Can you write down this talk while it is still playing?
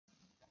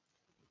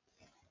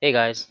Hey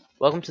guys,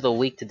 welcome to the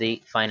Week to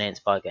Date Finance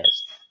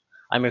Podcast.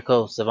 I'm your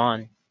co-host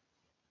Savon.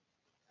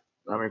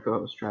 I'm your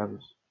co-host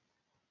Travis.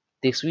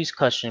 This week's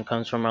question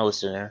comes from our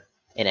listener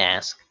and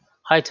asks,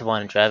 "Hi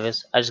Tavon and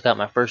Travis, I just got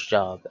my first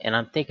job and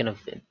I'm thinking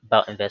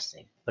about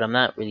investing, but I'm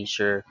not really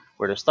sure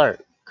where to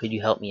start. Could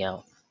you help me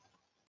out?"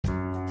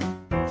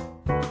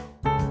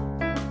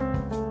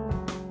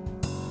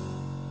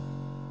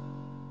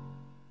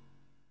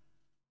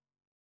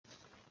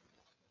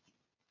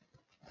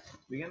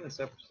 To begin this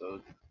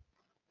episode,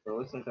 for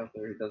listeners out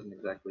there who doesn't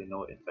exactly know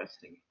what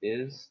investing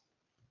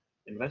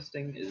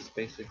is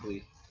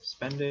basically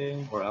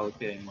spending or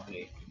allocating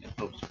money in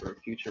hopes for a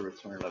future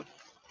return of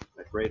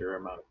a greater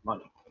amount of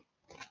money.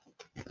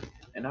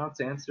 And now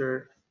to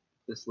answer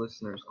this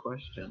listener's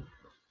question,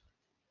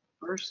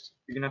 first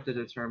you're gonna have to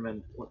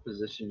determine what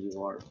position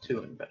you are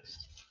to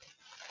invest.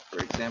 For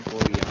example,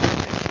 you have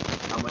to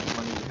think how much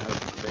money you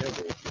have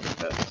available to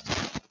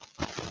invest,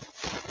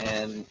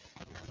 and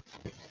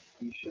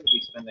you shouldn't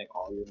be spending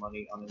all your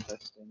money on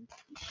investing.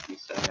 You should be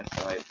setting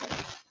aside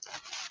money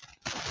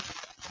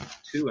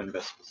to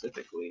invest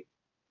specifically.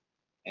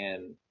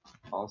 And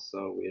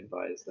also, we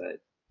advise that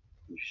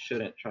you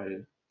shouldn't try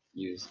to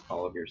use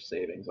all of your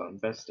savings on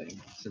investing,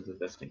 since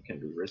investing can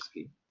be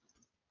risky.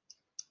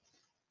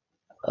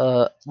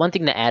 One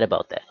thing to add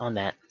about that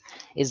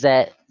is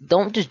that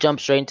don't just jump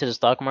straight into the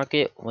stock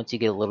market once you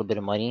get a little bit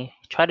of money.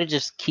 Try to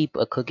just keep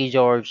a cookie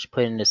jar, just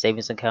put it in a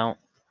savings account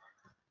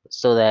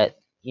so that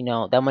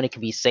that money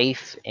can be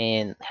safe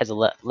and has a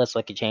less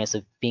likely chance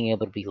of being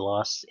able to be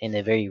lost in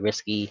a very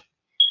risky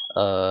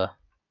uh,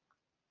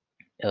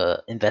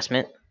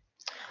 investment.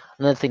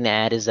 Another thing to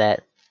add is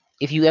that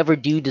if you ever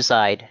do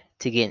decide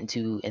to get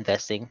into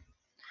investing,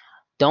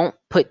 don't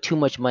put too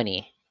much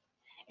money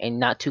and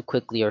not too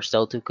quickly or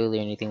sell too quickly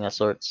or anything of that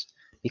sorts,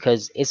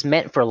 because it's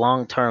meant for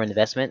long-term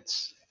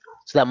investments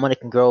so that money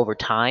can grow over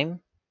time,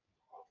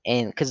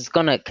 and because it's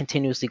gonna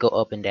continuously go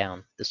up and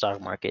down the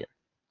stock market.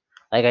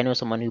 Like I know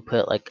someone who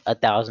put like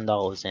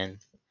 $1,000 in,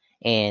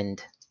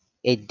 and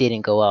it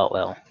didn't go out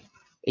well.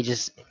 It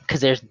just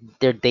because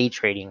they're day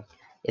trading.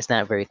 It's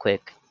not very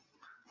quick.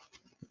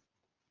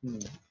 Hmm.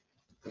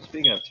 So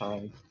speaking of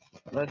time,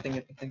 another thing you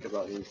have to think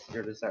about is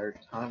your desired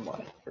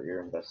timeline for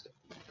your investing.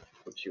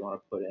 Which you want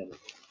to put in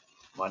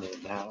money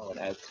now and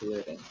add to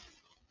it and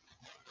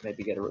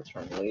maybe get a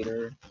return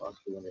later,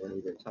 possibly when you're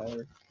ready to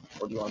retire?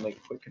 Or do you want to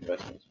make quick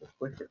investments with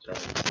quick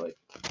returns, like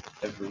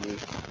every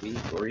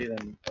week, or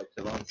even, like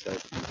Devon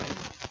said, you can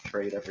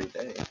trade every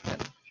day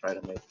and try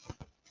to make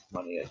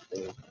money as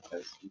big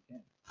as you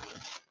can?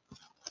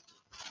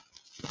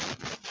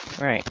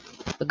 Right.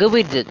 A good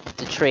way to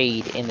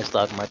trade in the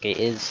stock market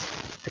is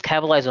to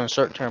capitalize on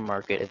short-term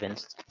market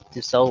events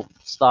to sell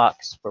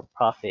stocks for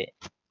profit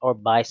or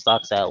buy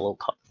stocks at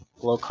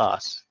low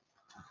cost.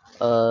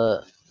 Uh,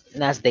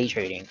 and that's day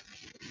trading.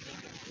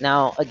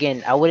 Now,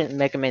 again, I wouldn't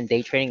recommend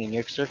day trading in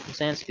your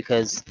circumstance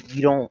because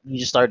you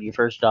just started your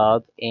first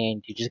job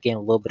and you're just getting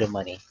a little bit of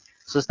money.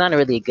 So it's not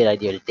really a good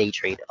idea to day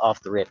trade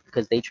off the rip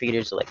because day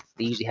traders are like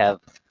they usually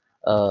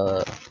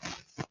uh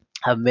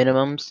have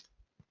minimums,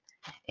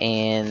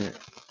 and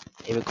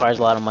it requires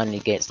a lot of money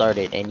to get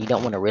started, and you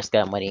don't want to risk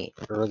that money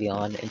early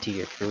on into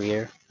your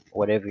career,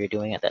 whatever you're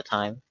doing at that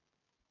time.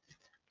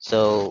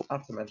 So,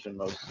 Not to mention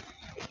most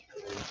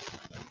traders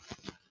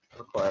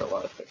require a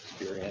lot of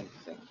experience,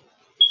 and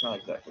it's not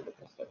exactly the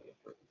best idea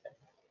for everything.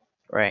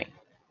 right.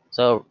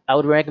 So I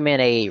would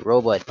recommend a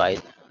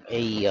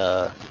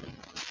uh,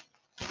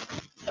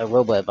 a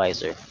robo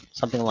advisor,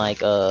 something like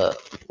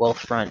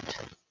Wealthfront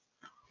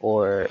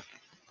or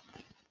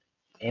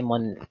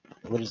M1.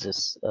 What is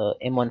this?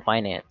 M1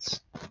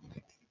 Finance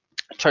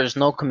charges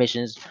no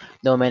commissions,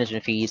 no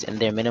management fees, and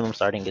their minimum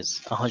starting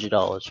is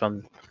 $100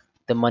 from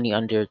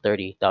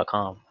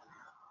themoneyunder30.com.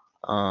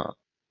 Uh,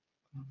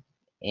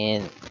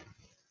 and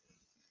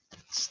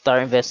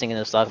start investing in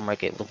the stock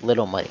market with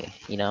little money.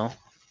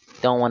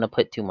 Don't want to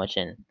put too much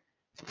in.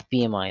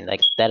 Be in mind,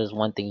 like that is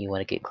one thing you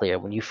want to get clear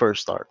when you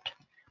first start.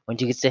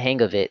 Once you get the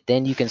hang of it,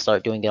 then you can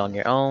start doing it on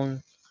your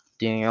own,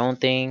 doing your own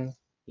thing.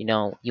 You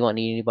won't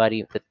need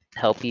anybody to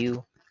help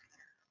you.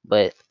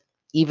 But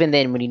even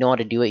then, when you know how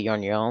to do it, you're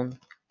on your own.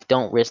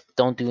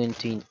 Don't do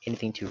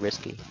anything too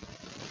risky.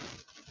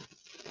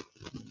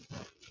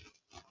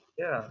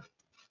 Yeah,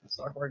 the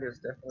stock market is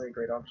definitely a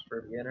great option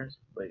for beginners,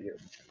 but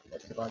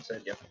like Devon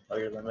said, you have to know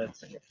your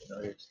limits and you have to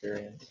know your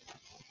experience.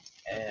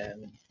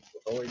 And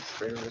with always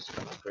greater risk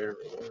comes greater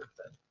reward.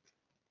 And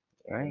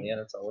in Right, the end,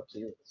 it's all up to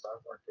you with the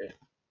stock market.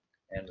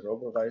 And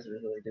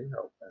robo-advisors really do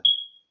help, and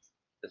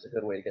it's a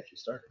good way to get you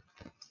started.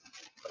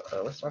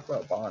 Let's talk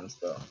about bonds,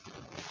 though.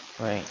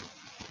 right.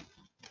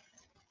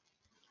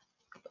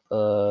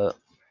 Uh,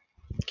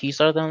 can you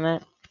start on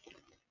that?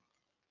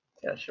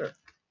 Yeah, sure.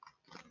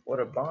 What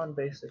a bond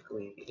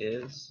basically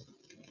is,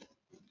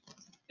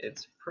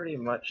 it's pretty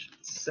much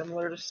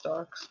similar to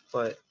stocks,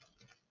 but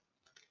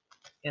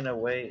in a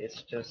way,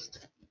 it's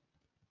just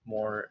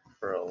more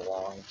for a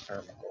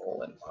long-term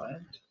goal in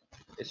mind.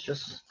 It's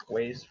just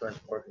ways for an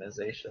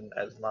organization,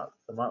 as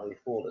the Motley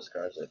Fool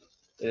describes it,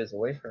 It is a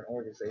way for an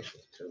organization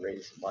to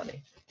raise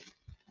money,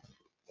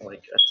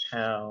 like a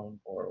town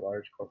or a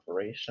large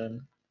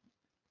corporation.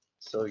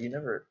 So you're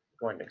never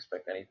going to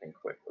expect anything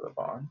quick with a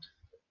bond.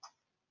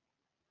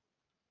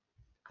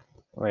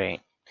 Right.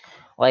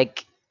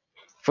 Like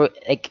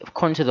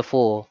according to the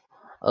Fool,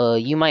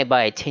 you might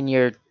buy a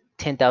 10-year,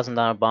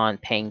 $10,000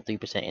 bond paying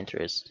 3%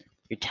 interest.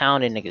 Your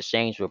town in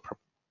exchange will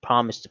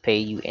promise to pay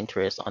you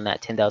interest on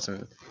that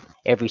 10,000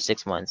 every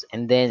 6 months,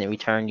 and then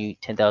return you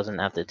 10,000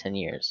 after 10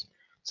 years.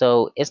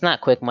 So it's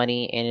not quick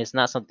money, and it's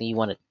not something you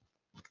want to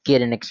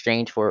get in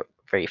exchange for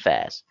very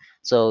fast.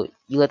 So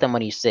you let that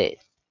money sit.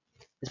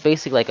 It's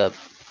basically like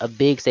a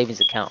big savings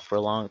account for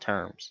long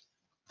terms.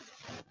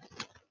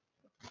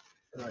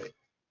 Right.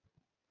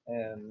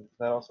 And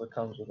that also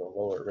comes with a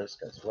lower risk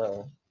as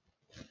well,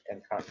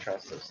 in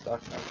contrast to the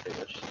stock market,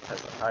 which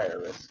has a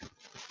higher risk.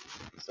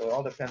 So it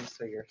all depends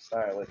to your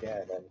style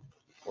again and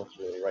what's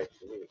really right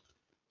for you,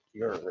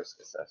 your risk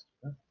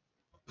assessment.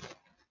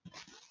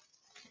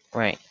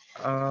 Right.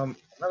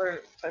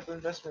 Another type of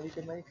investment you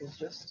can make is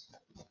just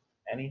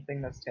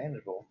anything that's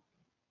tangible.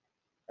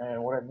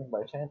 And what I mean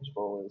by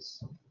tangible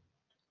is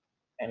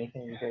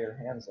anything you get your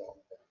hands on,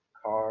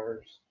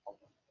 cars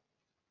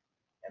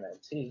and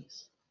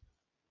antiques.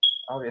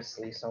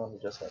 Obviously, someone who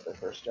just got their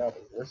first job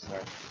as a listener,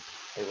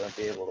 they wouldn't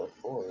be able to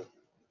afford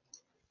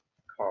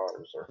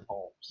cars or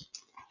homes.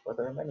 But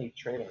there are many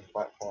trading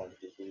platforms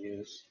you can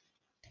use,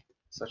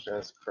 such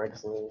as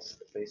Craigslist,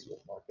 the Facebook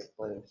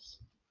Marketplace,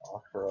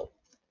 OfferUp,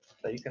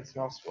 that you can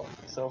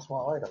sell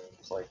small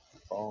items like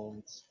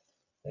phones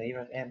and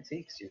even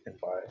antiques you can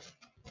buy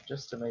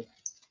just to make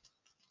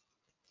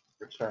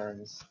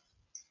returns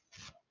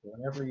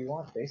whenever you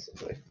want,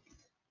 basically.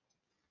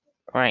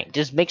 Right.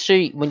 Just make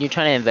sure when you're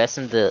trying to invest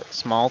in the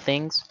small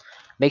things,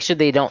 make sure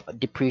they don't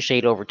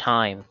depreciate over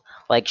time.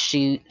 Like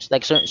shoes,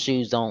 like certain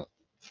shoes don't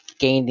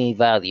gain any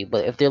value,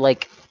 but if they're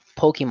like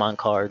Pokemon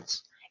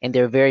cards and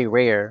they're very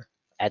rare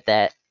at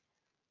that,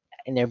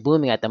 and they're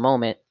booming at the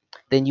moment,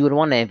 then you would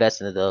want to invest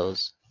into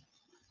those.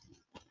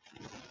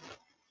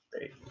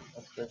 Great.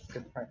 That's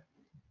good point.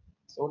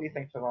 So, what do you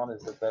think, Tavon,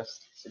 is the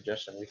best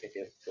suggestion we could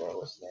give to our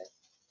listener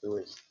who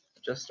is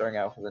just starting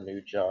out with a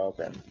new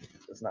job and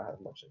does not have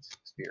much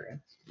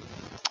experience?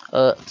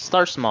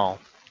 Start small.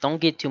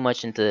 Don't get too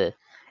much into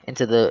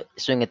the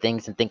swing of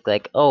things and think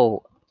like,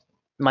 oh,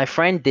 my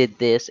friend did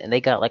this and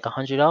they got like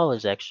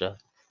 $100 extra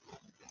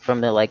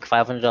from their like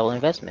 $500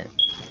 investment,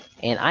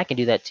 and I can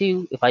do that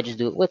too if I just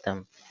do it with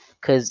them,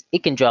 because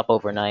it can drop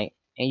overnight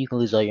and you can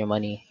lose all your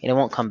money and it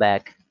won't come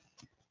back.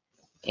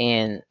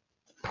 And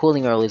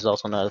pulling early is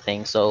also another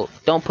thing. So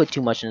don't put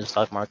too much in the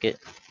stock market.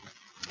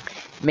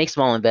 Make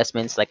small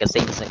investments like a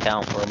savings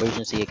account or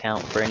emergency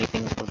account for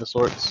anything of the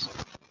sorts.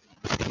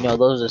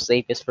 Those are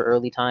safest for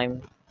early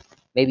time.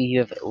 Maybe you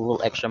have a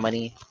little extra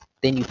money,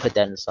 then you put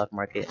that in the stock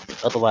market.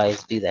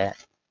 Otherwise, do that.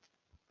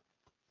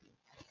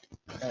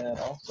 And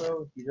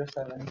also, if you just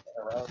have anything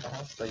around the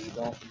house that you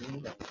don't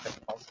need and you can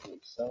possibly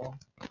sell,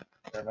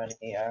 there are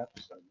many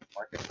apps and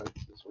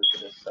marketplaces where you can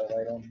just sell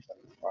items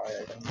and buy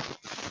items.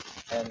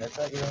 And it's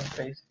at your own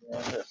pace and your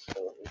own risk.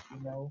 So if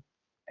you know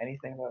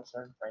anything about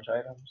certain French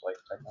items like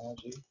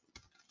technology,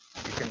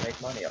 you can make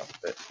money off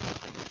of it.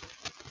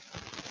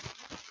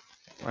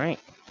 All right.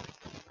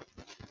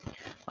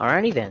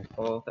 Alrighty then.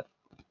 Well,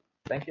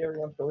 thank you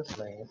everyone for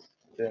listening. This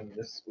has been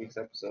this week's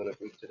episode of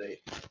Week to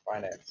Date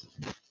Finance.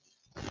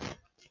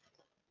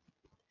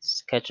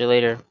 Catch you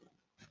later.